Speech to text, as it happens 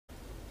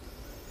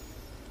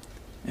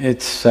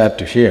It's sad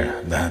to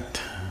hear that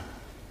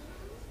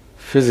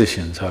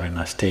physicians are in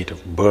a state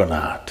of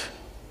burnout.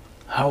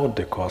 How would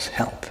they cause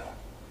health?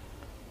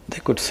 They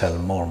could sell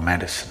more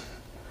medicine,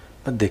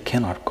 but they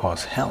cannot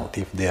cause health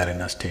if they are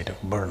in a state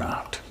of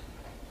burnout.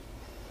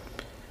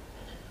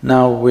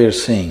 Now we're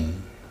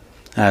seeing,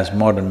 as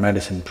modern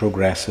medicine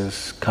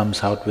progresses,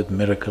 comes out with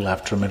miracle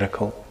after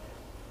miracle,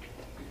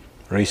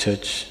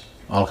 research,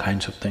 all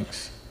kinds of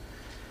things.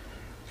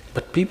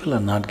 But people are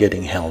not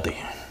getting healthy.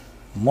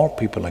 More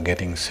people are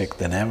getting sick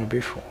than ever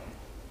before.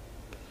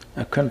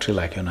 A country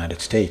like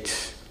United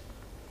States,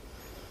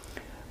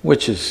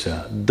 which is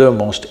the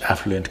most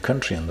affluent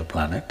country on the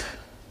planet,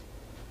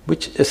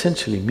 which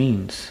essentially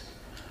means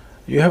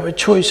you have a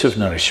choice of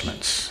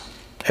nourishments.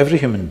 Every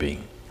human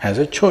being has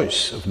a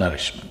choice of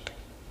nourishment.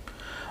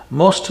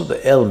 Most of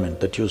the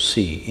ailment that you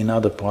see in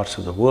other parts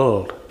of the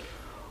world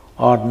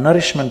are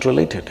nourishment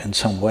related in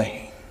some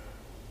way,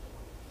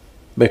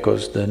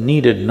 because the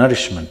needed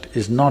nourishment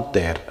is not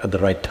there at the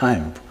right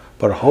time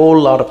for a whole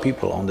lot of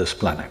people on this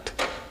planet.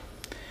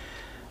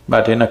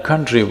 But in a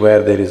country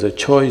where there is a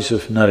choice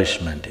of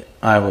nourishment,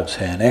 I would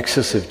say an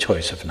excessive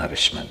choice of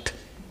nourishment,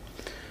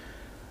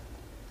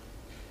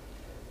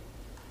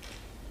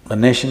 the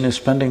nation is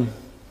spending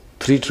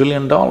 $3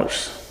 trillion on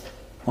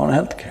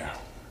healthcare.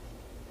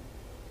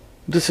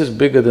 This is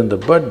bigger than the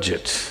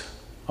budgets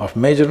of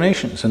major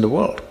nations in the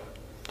world.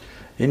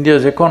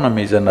 India's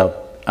economy is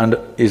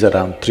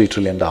around $3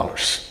 trillion.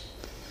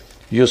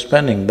 You're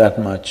spending that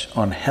much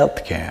on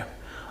healthcare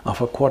of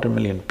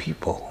 250,000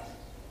 people.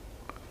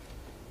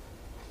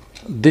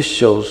 This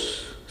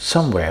shows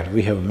somewhere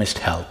we have missed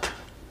health.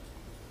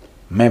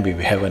 Maybe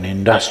we have an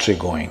industry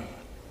going,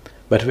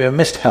 but we have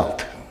missed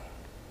health.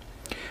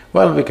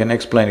 Well, we can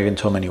explain it in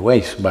so many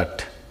ways,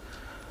 but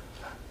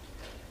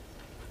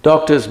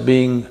doctors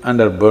being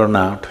under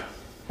burnout,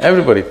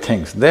 everybody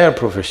thinks their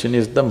profession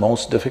is the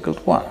most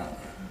difficult one.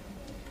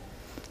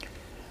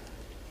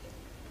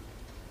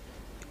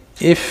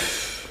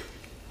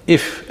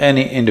 If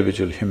any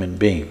individual human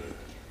being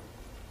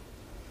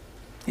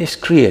is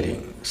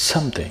creating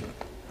something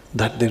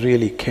that they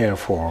really care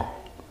for,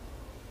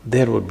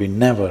 there would be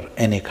never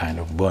any kind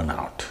of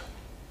burnout.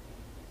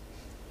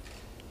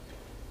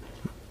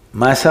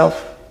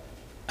 Myself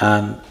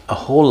and a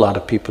whole lot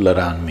of people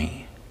around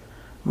me,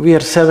 we are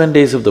 7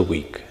 days of the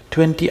week,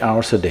 20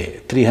 hours a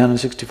day,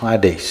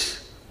 365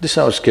 days. This is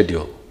our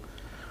schedule.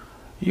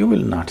 You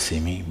will not see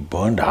me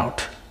burned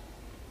out.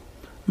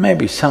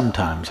 Maybe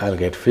sometimes I'll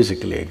get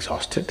physically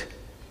exhausted.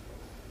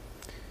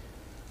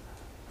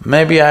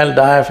 Maybe I'll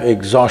die of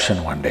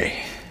exhaustion one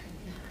day,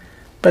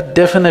 but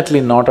definitely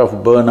not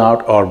of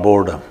burnout or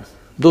boredom.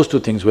 Those two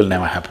things will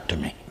never happen to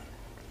me.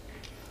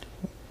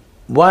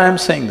 Why I'm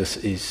saying this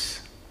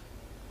is,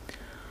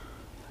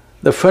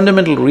 the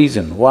fundamental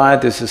reason why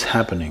this is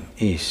happening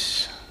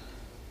is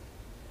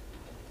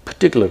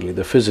particularly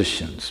the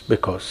physicians,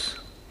 because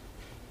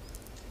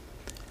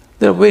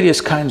there are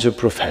various kinds of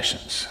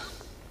professions.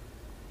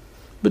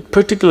 But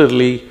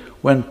particularly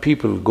when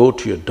people go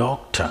to a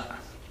doctor,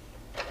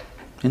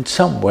 in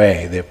some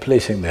way they're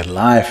placing their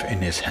life in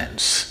his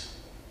hands.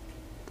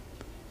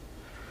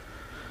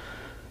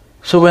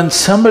 So when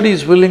somebody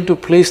is willing to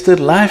place their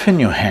life in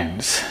your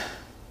hands,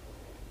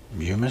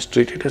 you must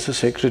treat it as a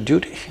sacred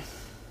duty.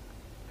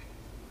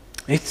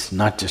 It's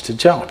not just a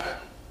job,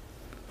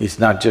 it's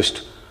not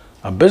just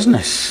a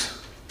business.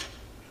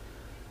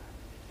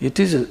 It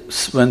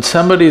is when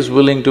somebody is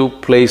willing to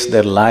place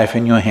their life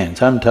in your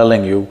hands, I'm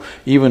telling you,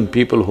 even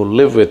people who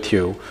live with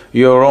you,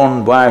 your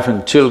own wife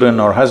and children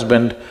or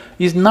husband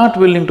is not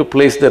willing to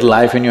place their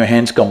life in your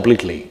hands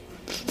completely.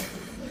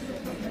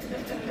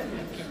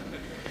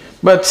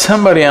 But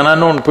somebody, an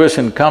unknown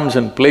person comes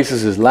and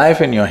places his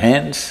life in your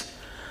hands,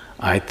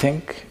 I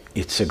think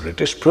it's the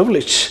greatest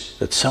privilege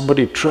that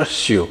somebody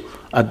trusts you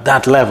at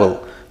that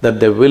level, that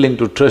they're willing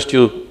to trust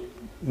you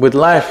with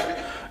life.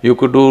 You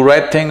could do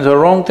right things or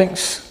wrong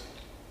things,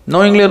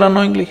 knowingly or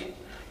unknowingly,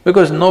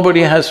 because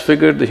nobody has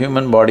figured the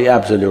human body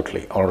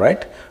absolutely, all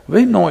right?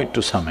 We know it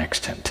to some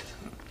extent.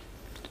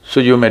 So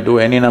you may do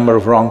any number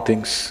of wrong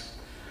things,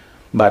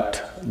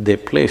 but they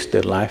place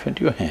their life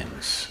into your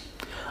hands.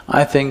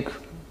 I think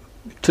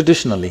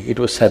traditionally it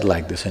was said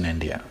like this in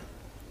India.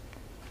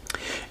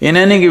 In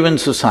any given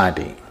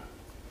society,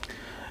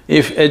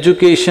 if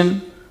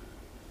education,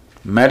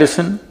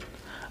 medicine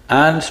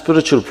and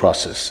spiritual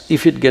process,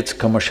 if it gets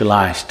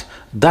commercialized,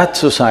 that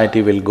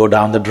society will go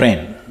down the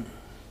drain.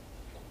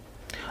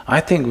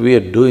 I think we are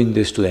doing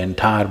this to the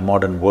entire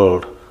modern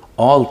world.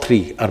 All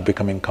three are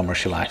becoming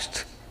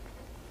commercialized.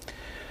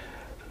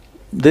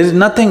 There is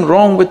nothing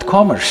wrong with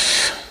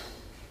commerce.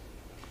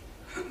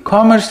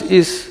 Commerce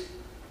is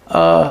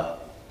a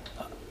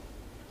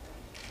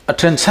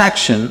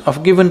transaction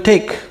of give and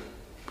take.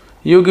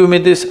 You give me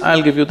this,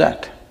 I'll give you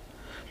that.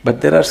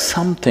 But there are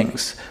some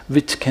things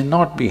which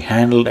cannot be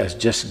handled as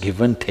just give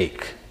and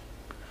take.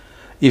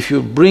 If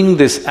you bring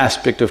this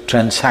aspect of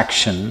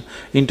transaction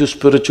into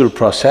spiritual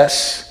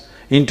process,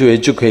 into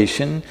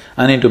education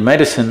and into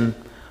medicine,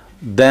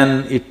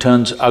 then it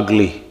turns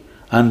ugly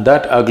and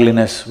that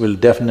ugliness will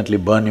definitely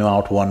burn you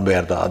out one way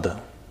or the other.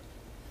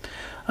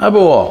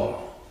 Above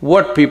all,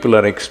 what people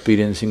are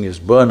experiencing is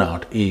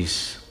burnout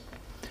is,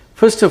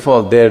 first of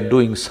all, they're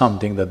doing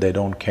something that they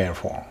don't care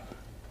for.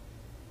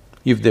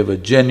 If they were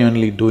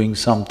genuinely doing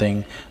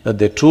something that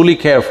they truly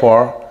care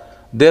for,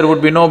 there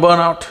would be no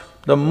burnout.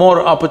 The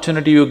more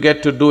opportunity you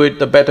get to do it,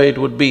 the better it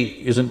would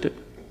be, isn't it?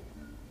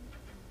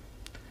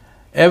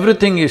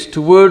 Everything is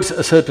towards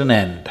a certain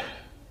end.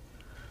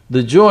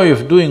 The joy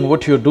of doing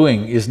what you're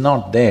doing is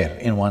not there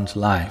in one's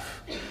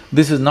life.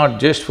 This is not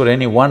just for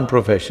any one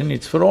profession,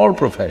 it's for all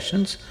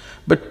professions,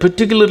 but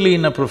particularly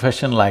in a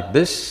profession like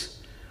this,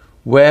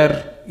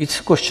 where it's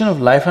a question of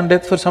life and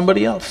death for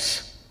somebody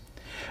else.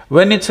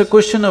 When it's a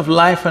question of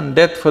life and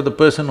death for the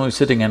person who is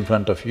sitting in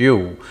front of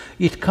you,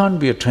 it can't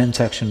be a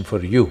transaction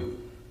for you.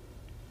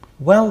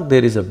 Well,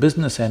 there is a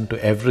business end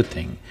to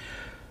everything,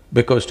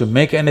 because to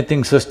make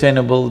anything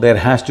sustainable, there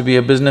has to be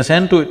a business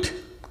end to it.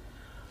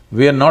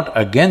 We are not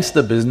against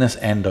the business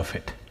end of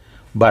it,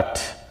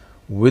 but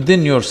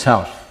within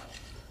yourself,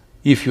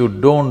 if you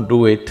don't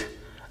do it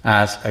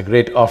as a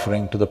great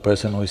offering to the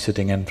person who is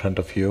sitting in front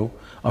of you,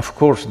 of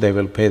course they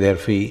will pay their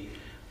fee,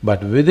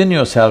 but within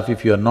yourself,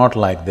 if you're not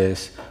like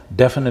this,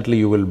 definitely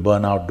you will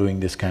burn out doing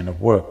this kind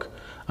of work.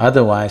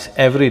 Otherwise,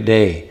 every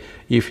day,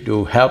 if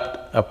you helped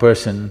a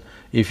person,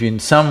 if in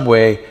some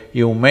way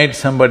you made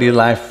somebody's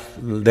life…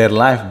 their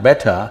life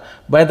better,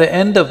 by the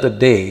end of the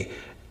day,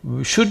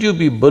 should you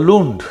be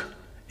ballooned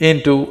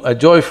into a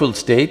joyful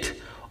state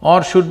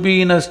or should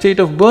be in a state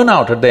of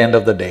burnout at the end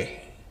of the day?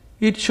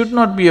 It should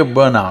not be a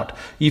burnout.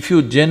 If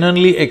you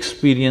genuinely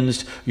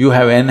experienced, you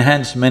have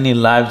enhanced many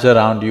lives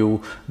around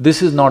you,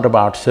 this is not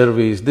about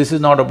service, this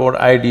is not about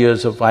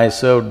ideas of I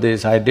served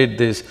this, I did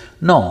this.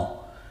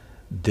 No,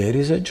 there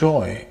is a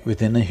joy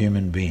within a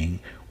human being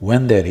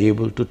when they're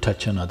able to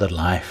touch another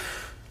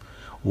life.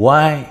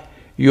 Why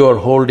you're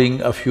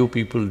holding a few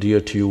people dear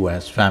to you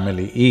as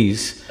family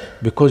is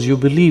because you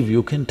believe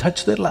you can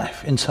touch their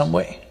life in some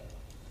way,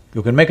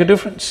 you can make a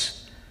difference.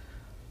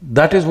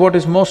 That is what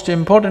is most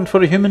important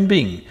for a human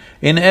being.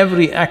 In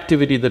every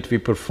activity that we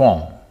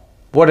perform,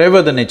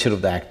 whatever the nature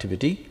of the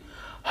activity,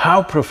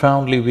 how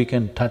profoundly we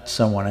can touch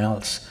someone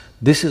else,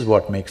 this is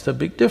what makes the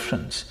big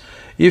difference.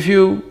 If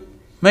you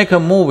make a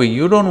movie,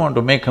 you don't want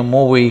to make a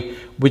movie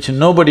which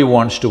nobody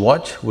wants to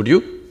watch, would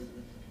you?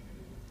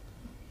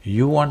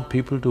 You want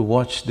people to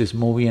watch this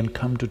movie and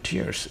come to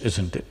tears,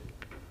 isn't it?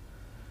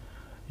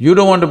 You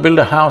don't want to build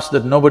a house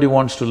that nobody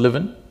wants to live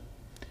in.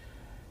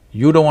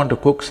 You don't want to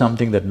cook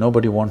something that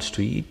nobody wants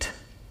to eat.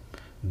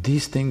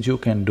 These things you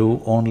can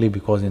do only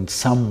because in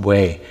some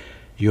way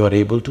you are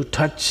able to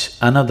touch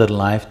another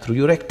life through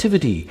your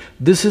activity.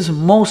 This is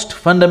most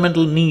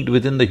fundamental need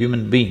within the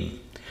human being.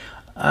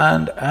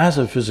 And as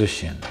a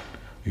physician,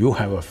 you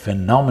have a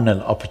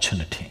phenomenal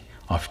opportunity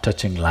of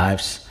touching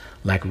lives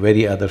like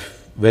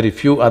very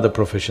few other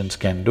professions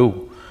can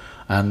do.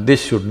 And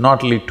this should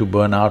not lead to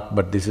burnout,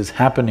 but this is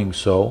happening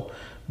so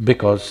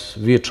because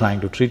we are trying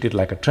to treat it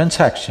like a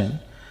transaction.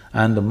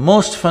 And the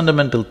most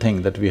fundamental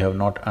thing that we have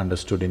not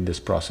understood in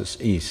this process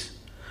is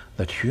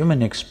that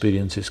human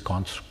experience is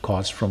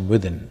caused from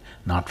within,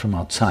 not from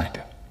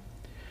outside.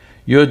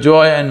 Your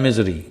joy and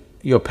misery,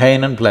 your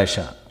pain and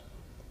pleasure,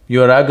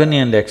 your agony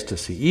and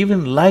ecstasy,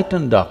 even light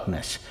and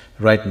darkness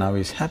right now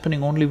is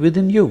happening only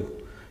within you.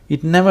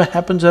 It never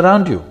happens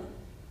around you.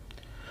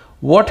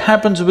 What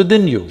happens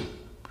within you,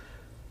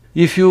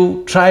 if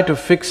you try to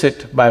fix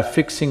it by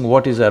fixing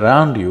what is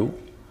around you,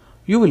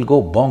 you will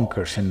go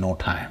bonkers in no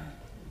time.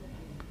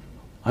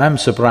 I'm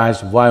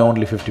surprised why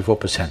only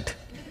 54%.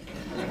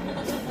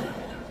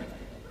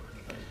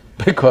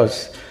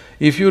 Because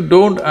if you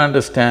don't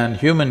understand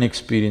human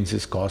experience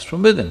is caused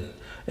from within,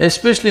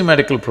 especially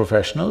medical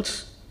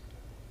professionals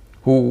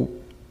who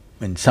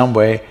in some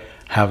way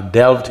have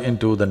delved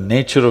into the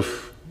nature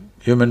of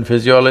human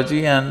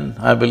physiology and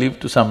I believe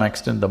to some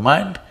extent the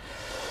mind,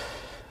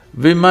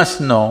 we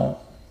must know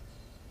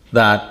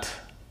that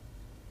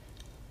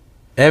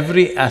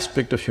every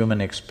aspect of human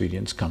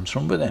experience comes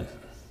from within.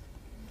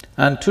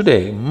 And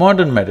today,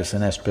 modern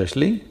medicine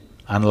especially,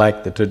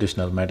 unlike the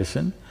traditional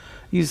medicine,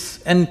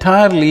 is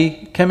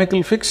entirely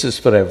chemical fixes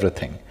for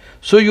everything.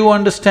 So you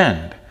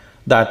understand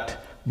that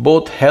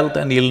both health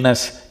and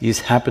illness is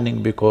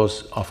happening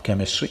because of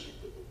chemistry.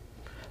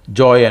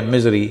 Joy and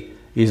misery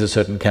is a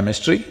certain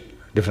chemistry,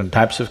 different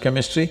types of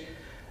chemistry.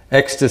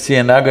 Ecstasy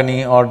and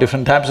agony are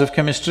different types of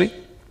chemistry.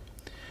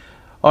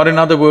 Or in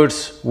other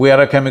words, we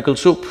are a chemical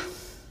soup.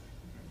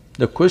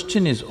 The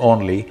question is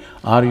only,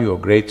 are you a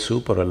great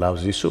soup or a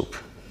lousy soup?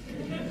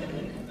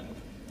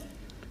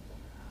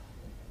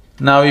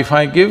 Now, if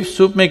I give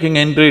soup-making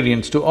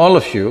ingredients to all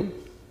of you,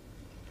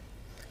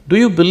 do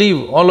you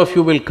believe all of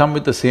you will come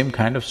with the same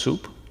kind of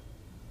soup?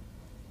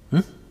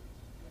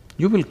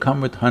 You will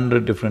come with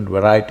 100 different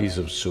varieties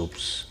of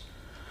soups.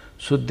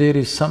 So there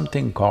is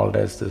something called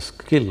as the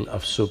skill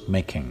of soup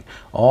making.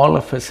 All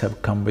of us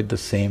have come with the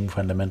same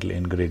fundamental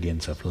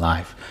ingredients of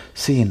life.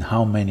 See in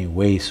how many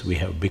ways we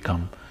have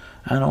become,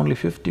 and only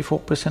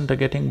 54% are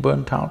getting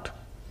burnt out.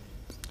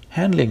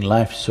 handling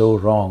life so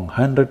wrong,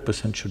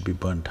 100% should be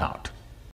burnt out.